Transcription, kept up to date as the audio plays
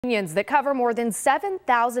Unions that cover more than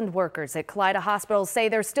 7,000 workers at Kaleida Hospital say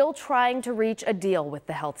they're still trying to reach a deal with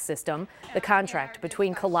the health system. The contract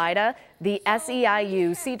between Kaleida, the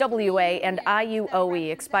SEIU, CWA, and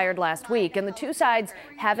IUOE expired last week, and the two sides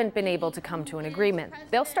haven't been able to come to an agreement.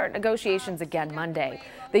 They'll start negotiations again Monday.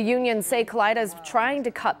 The unions say Kaleida is trying to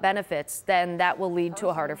cut benefits, then that will lead to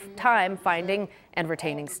a harder time finding and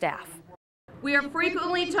retaining staff. We are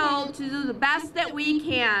frequently told to do the best that we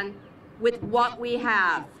can with what we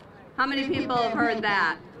have. How many people have heard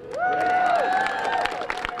that?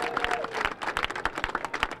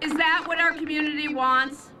 Is that what our community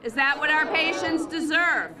wants? Is that what our patients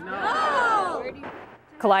deserve? No!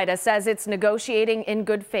 Kaleida says it's negotiating in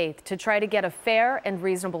good faith to try to get a fair and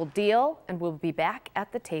reasonable deal, and will be back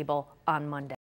at the table on Monday.